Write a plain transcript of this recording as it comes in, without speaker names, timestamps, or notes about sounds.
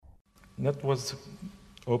That was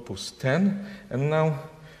Opus 10. And now,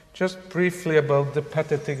 just briefly about the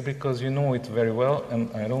Pathetic, because you know it very well, and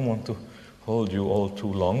I don't want to hold you all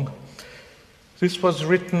too long. This was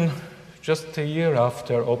written just a year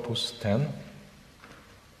after Opus 10.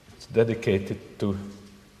 It's dedicated to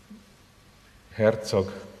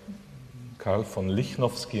Herzog Karl von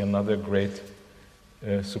Lichnowsky, another great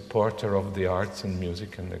supporter of the arts and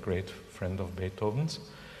music and a great friend of Beethoven's.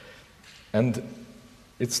 And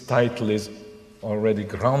its title is already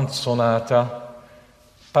Grand Sonata.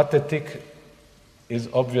 Pathetic is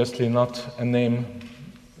obviously not a name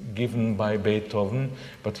given by Beethoven,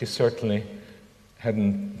 but he certainly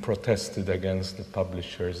hadn't protested against the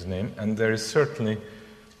publisher's name, and there is certainly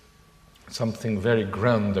something very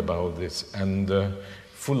grand about this, and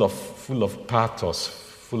full of pathos,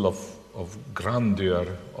 full of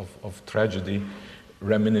grandeur, of tragedy,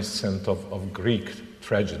 reminiscent of Greek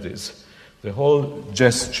tragedies. The whole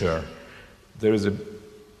gesture, there is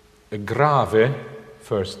a grave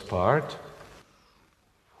first part,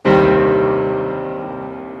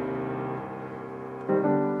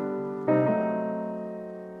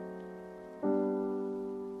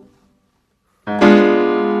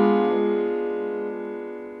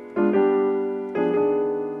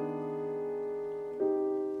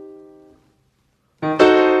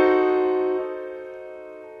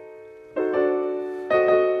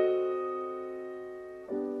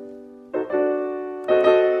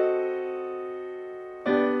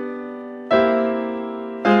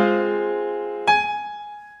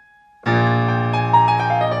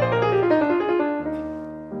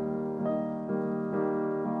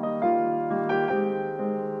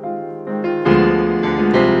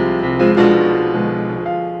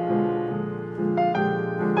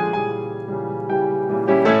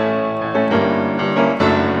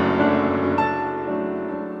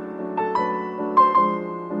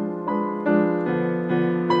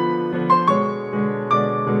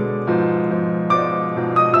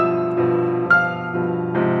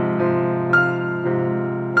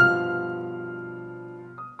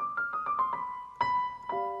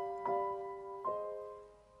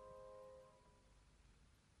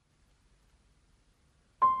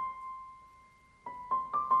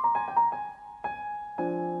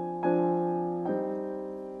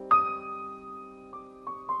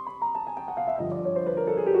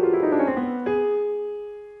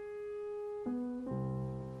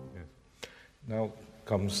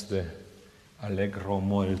 comes the Allegro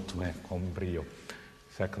molto con brio,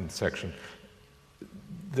 second section.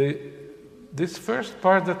 This first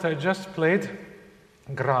part that I just played,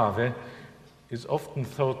 grave, is often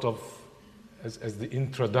thought of as the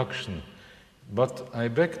introduction, but I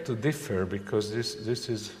beg to differ because this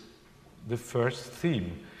is the first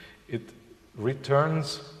theme. It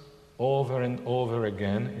returns over and over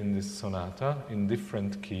again in this sonata in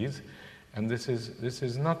different keys, and this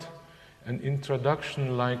is not an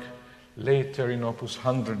introduction like later in Opus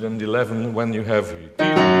 111 when you have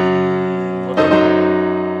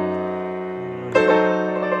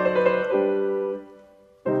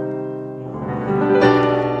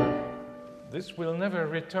this will never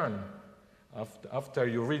return after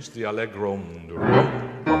you reach the Allegro.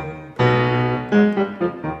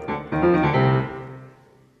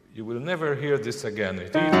 You will never hear this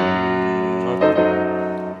again.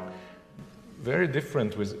 Very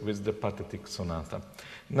different with the Pathetic Sonata.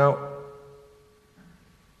 Now,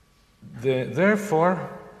 therefore,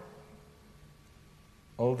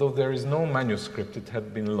 although there is no manuscript, it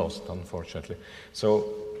had been lost, unfortunately.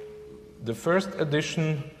 So, the first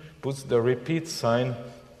edition puts the repeat sign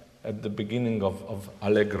at the beginning of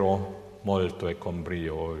Allegro molto e con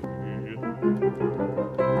brio.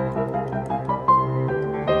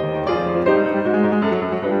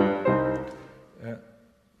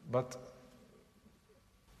 But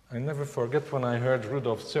I never forget when I heard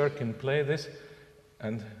Rudolf Serkin play this,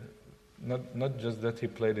 and not just that he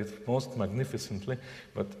played it most magnificently,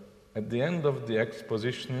 but at the end of the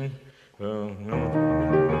exposition, and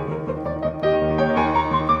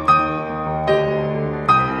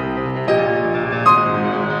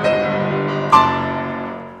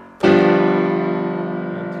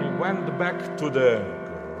he went back to the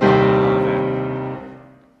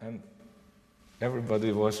and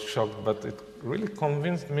everybody was shocked, but it really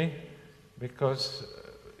convinced me because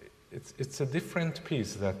it's a different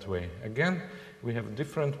piece that way. Again, we have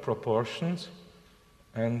different proportions,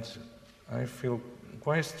 and I feel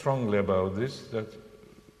quite strongly about this, that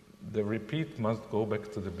the repeat must go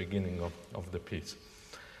back to the beginning of the piece.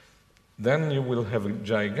 Then you will have a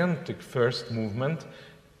gigantic first movement,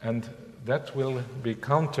 and that will be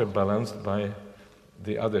counterbalanced by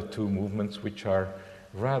the other two movements, which are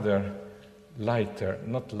rather lighter,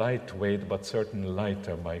 not lightweight, but certainly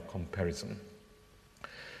lighter by comparison.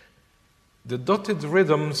 The dotted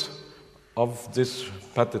rhythms of this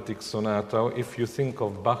pathetic sonata, if you think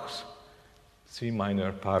of Bach's C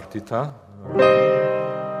minor partita,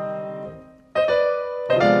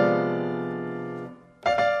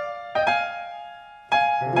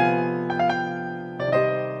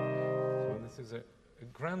 so this is a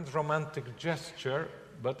grand romantic gesture,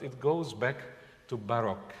 but it goes back to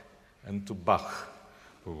Baroque and to Bach.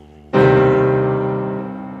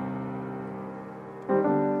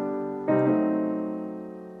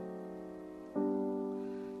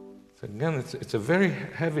 Again, it's a very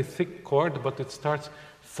heavy, thick chord, but it starts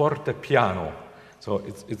forte piano. So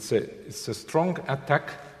it's a strong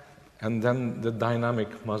attack, and then the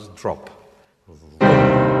dynamic must drop.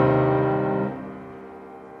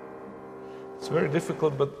 It's very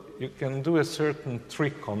difficult, but you can do a certain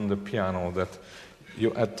trick on the piano that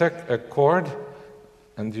you attack a chord,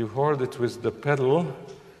 and you hold it with the pedal,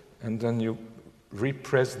 and then you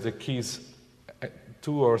repress the keys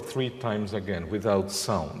 2 or 3 times again without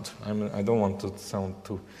sound. I don't want to sound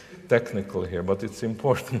too technical here, but it's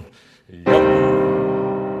important.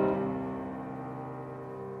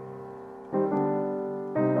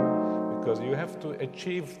 Because you have to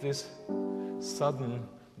achieve this sudden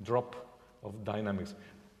drop of dynamics.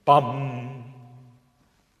 Bum,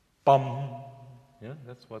 bum. Yeah,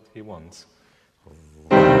 that's what he wants.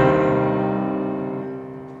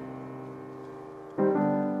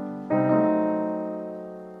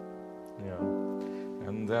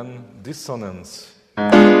 And then dissonance.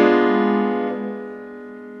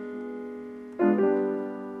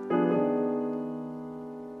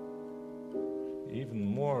 Even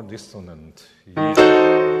more dissonant. A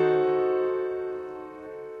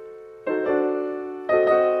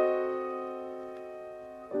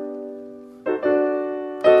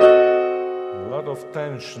lot of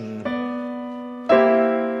tension.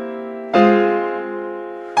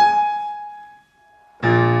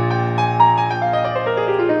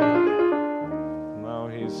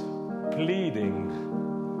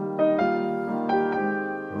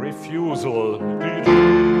 Refusal.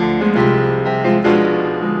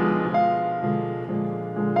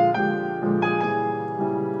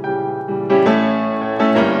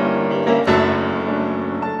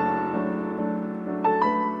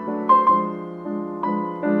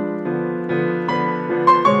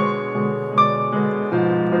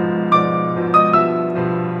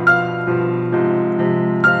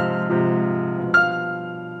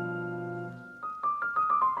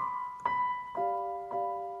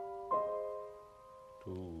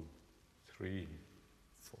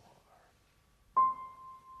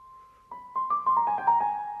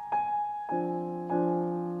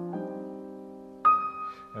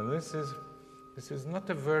 This is not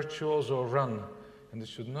a virtuoso run, and it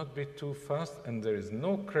should not be too fast, and there is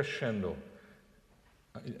no crescendo.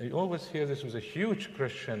 I always hear this was a huge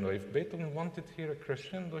crescendo. If Beethoven wanted here a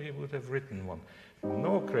crescendo, he would have written one.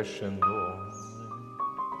 No crescendo.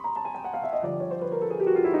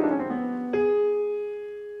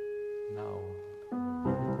 Now.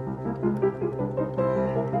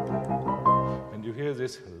 And you hear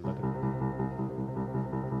this.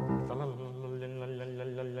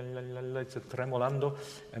 It's a tremolando,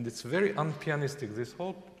 and it's very unpianistic. This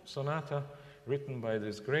whole sonata, written by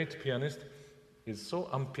this great pianist, is so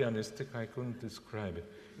unpianistic I couldn't describe it.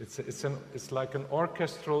 It's like an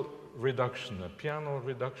orchestral reduction, a piano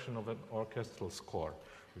reduction of an orchestral score.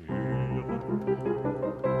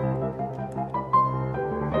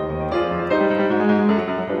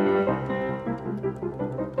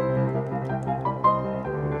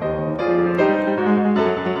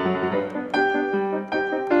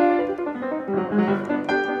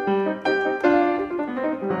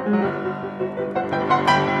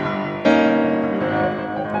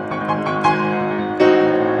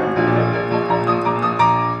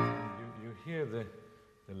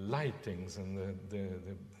 And the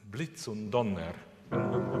Blitz und Donner.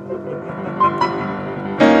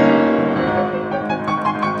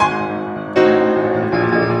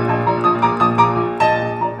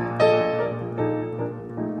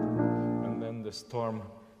 And then the storm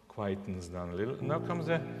quietens down a little. Now comes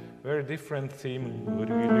a very different theme.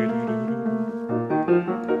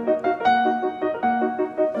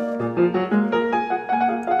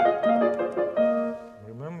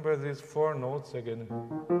 Remember these 4 notes again.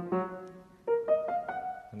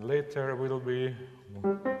 And later will be,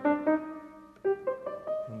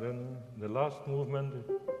 and then the last movement.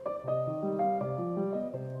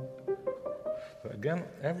 So again,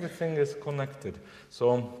 everything is connected.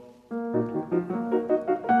 So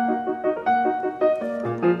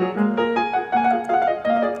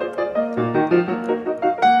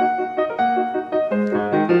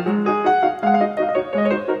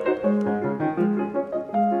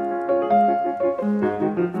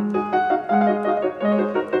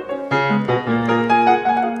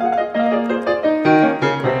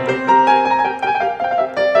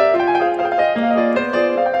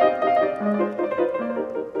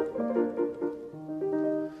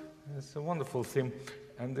It's a wonderful theme,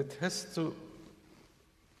 and it has to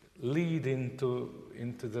lead into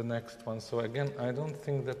the next one. So again, I don't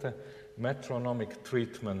think that a metronomic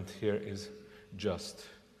treatment here is just.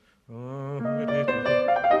 It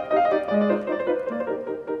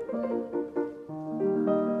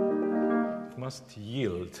must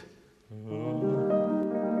yield.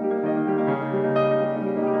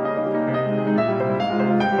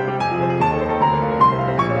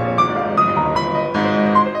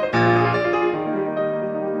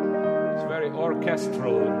 It's very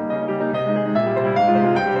orchestral.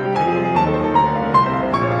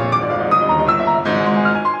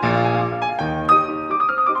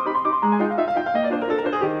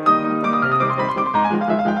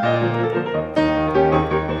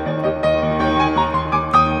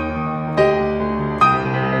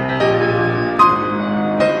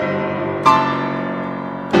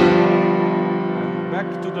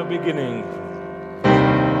 Beginning.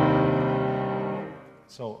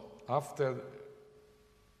 So after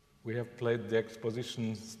we have played the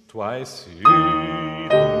expositions twice,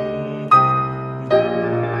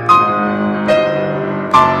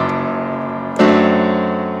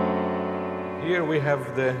 here we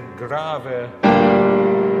have the grave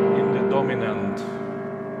in the dominant.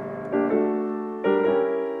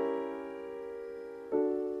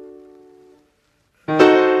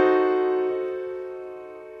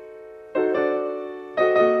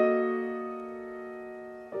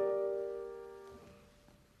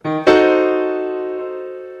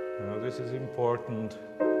 This is important,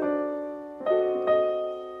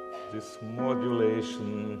 this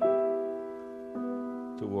modulation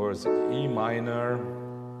towards E minor.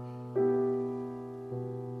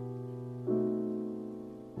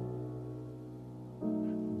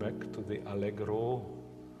 Back to the allegro.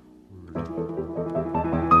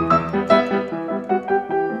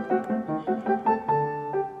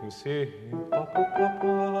 You see?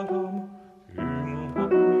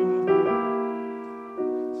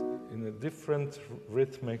 Different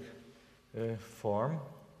rhythmic form.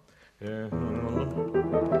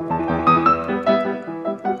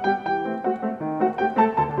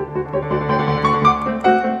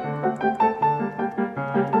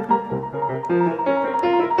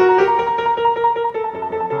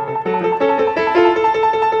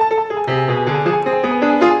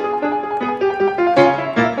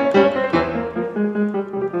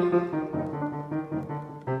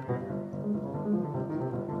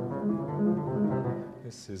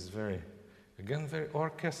 This is very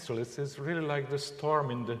orchestral. It is really like the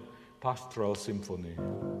storm in the Pastoral Symphony.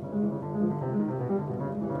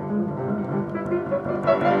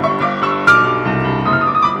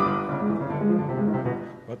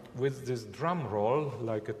 But with this drum roll,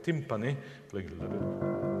 like a timpani,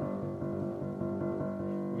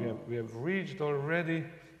 we have reached already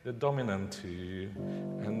the dominant,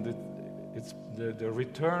 and the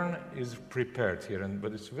return is prepared here,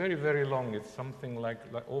 but it's very, very long. It's something like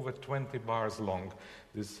over 20 bars long,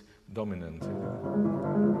 this dominant.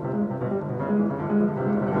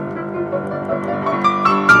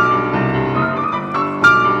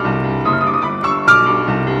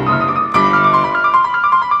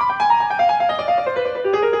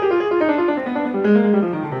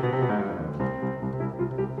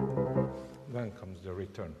 Then comes the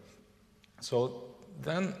return. So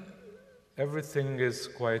then everything is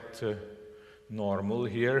quite normal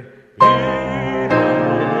here. Now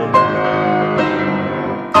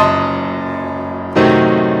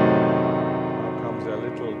comes a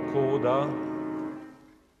little coda.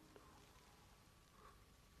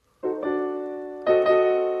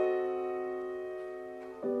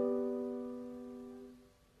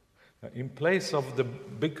 Now, in place of the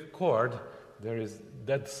big chord, there is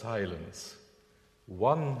dead silence.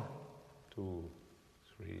 1, 2,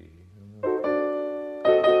 3.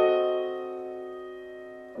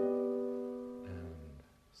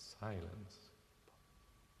 Silence.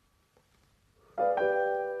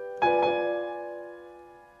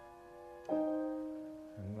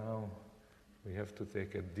 And now we have to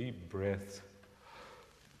take a deep breath.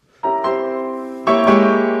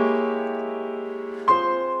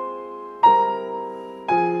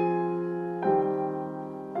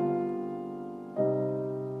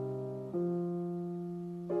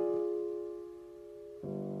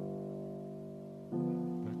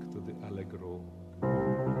 Allegro.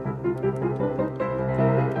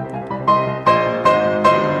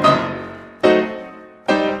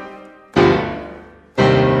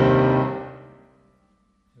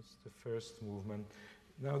 That's the first movement.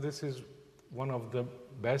 Now this is one of the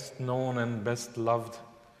best known and best loved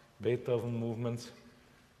Beethoven movements,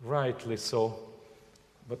 rightly so,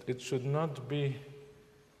 but it should not be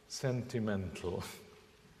sentimental.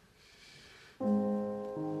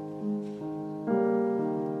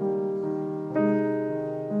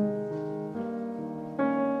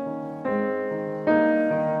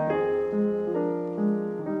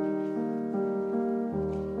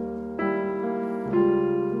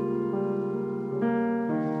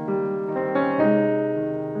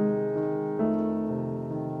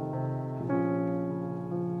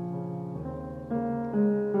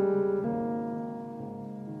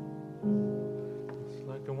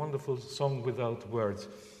 Song without words.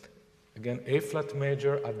 Again, A flat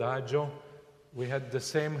major, adagio. We had the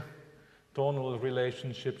same tonal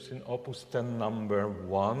relationships in Opus 10 number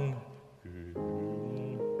 1.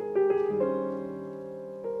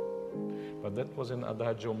 But that was an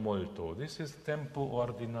adagio molto. This is tempo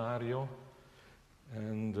ordinario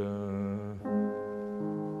and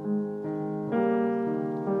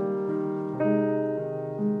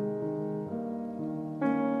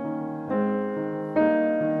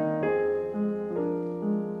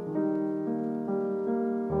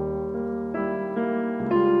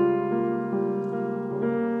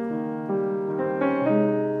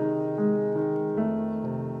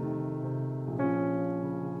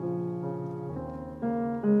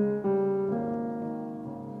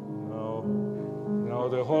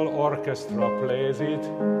orchestra plays it.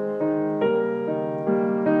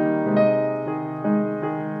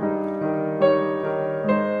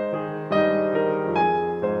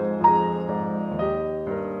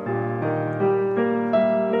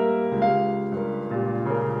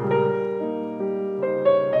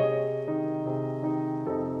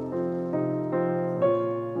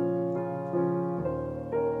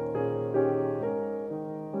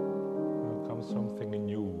 Now comes something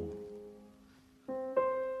new.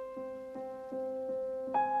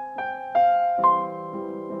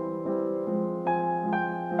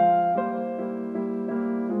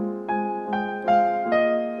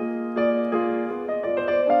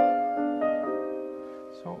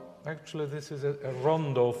 Actually, this is a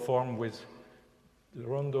rondo form with the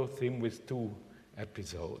rondo theme with 2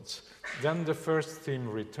 episodes. Then the first theme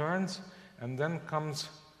returns, and then comes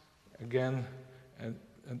again a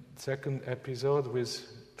second episode with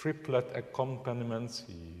triplet accompaniments.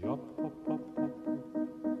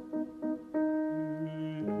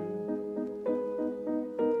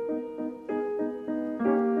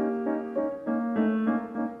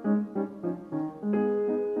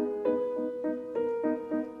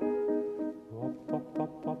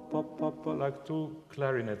 Like 2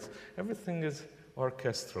 clarinets. Everything is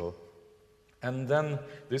orchestral. And then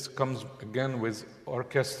this comes again with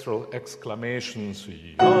orchestral exclamations.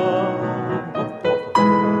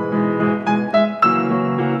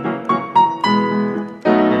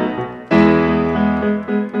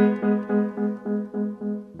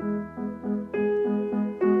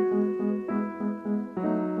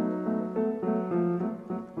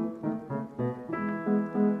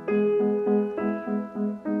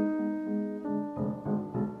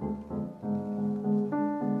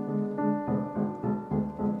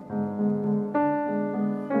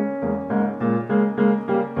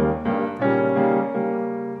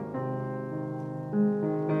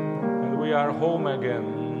 Home again.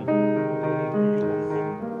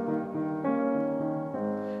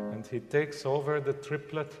 And he takes over the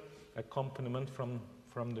triplet accompaniment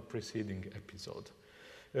from the preceding episode.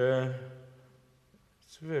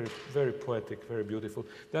 It's very, very poetic, very beautiful.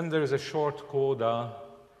 Then there is a short coda.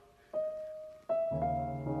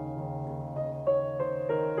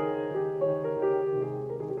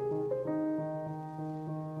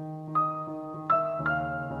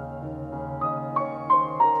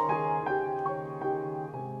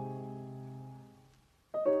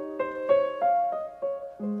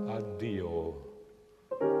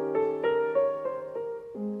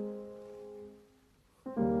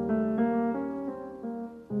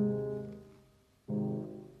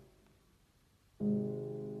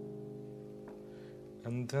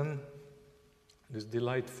 And then this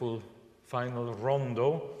delightful final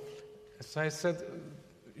rondo. As I said,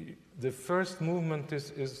 the first movement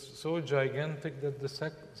is so gigantic that the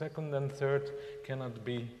second and third cannot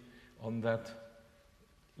be on that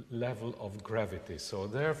level of gravity. So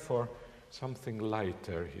therefore, something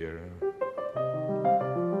lighter here.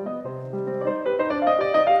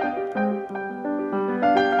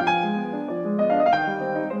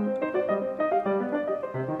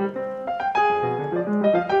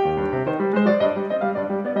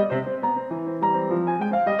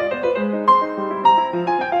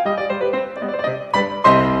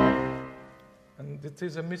 it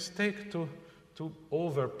is a mistake to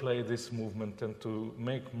overplay this movement and to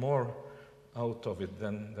make more out of it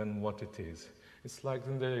than what it is. It's like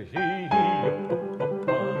in the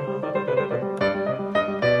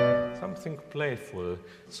something playful.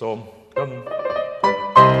 So,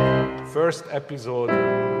 first episode.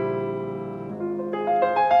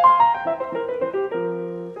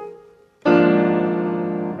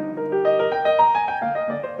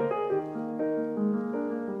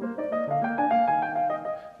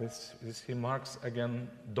 This he marks again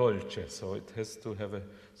dolce, so it has to have a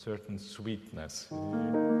certain sweetness.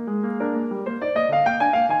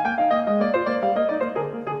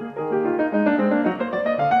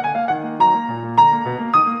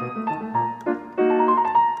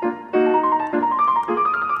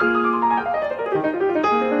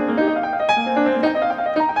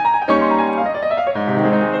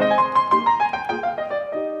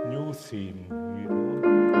 New theme.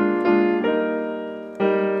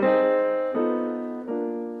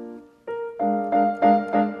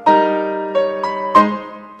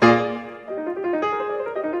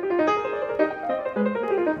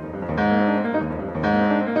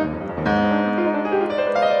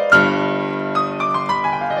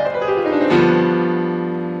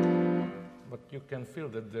 You can feel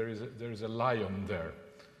that there is a lion there.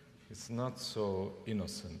 It's not so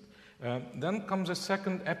innocent. Then comes a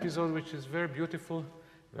second episode, which is very beautiful,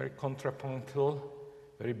 very contrapuntal,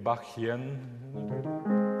 very Bachian.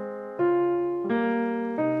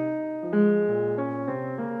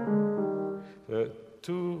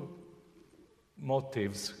 Two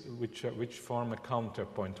motives which form a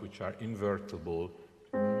counterpoint, which are invertible.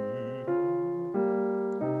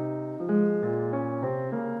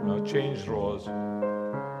 Change roles,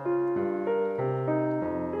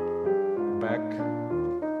 back,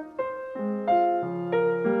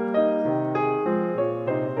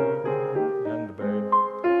 and back.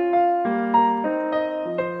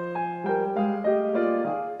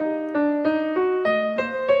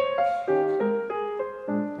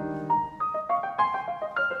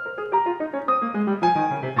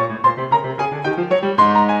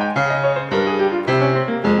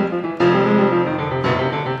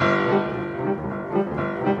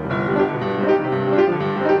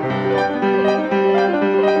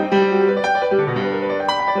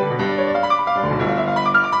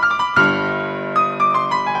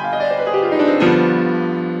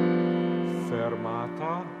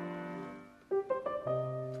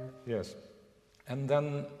 Yes, and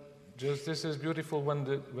then just this is beautiful when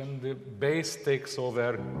the bass takes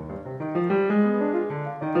over.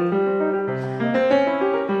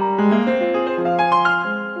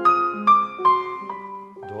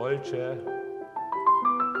 Dolce.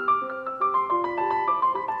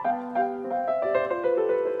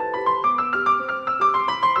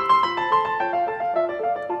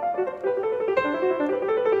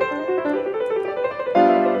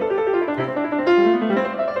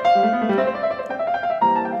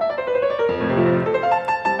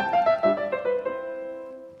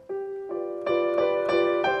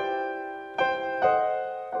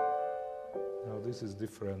 This is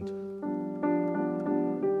different.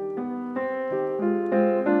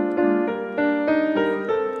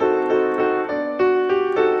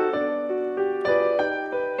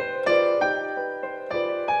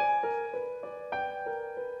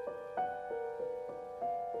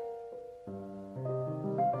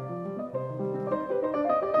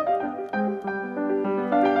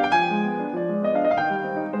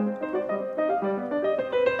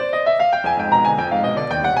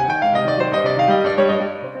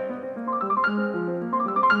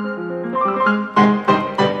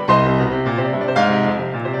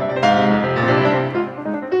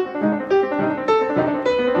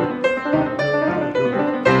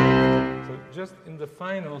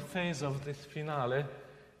 Phase of this finale,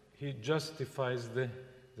 he justifies the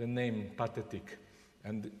name pathetic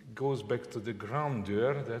and goes back to the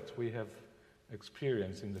grandeur that we have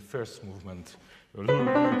experienced in the first movement. Again,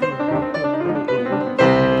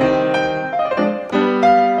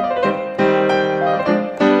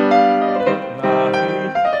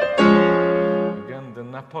 the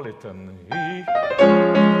Napolitan.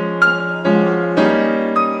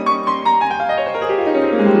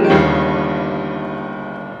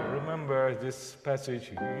 This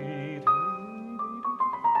passage.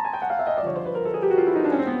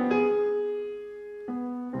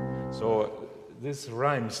 So this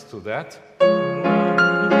rhymes to that.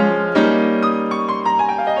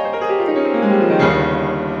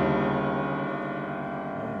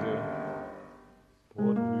 And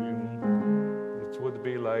it would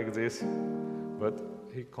be like this, but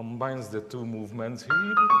he combines the two movements.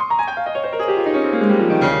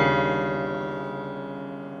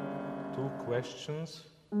 Two questions.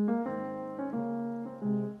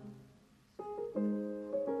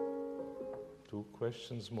 Two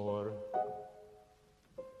questions more.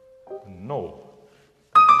 No.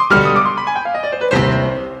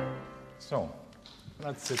 So,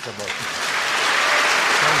 that's it about it.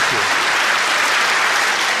 Thank you.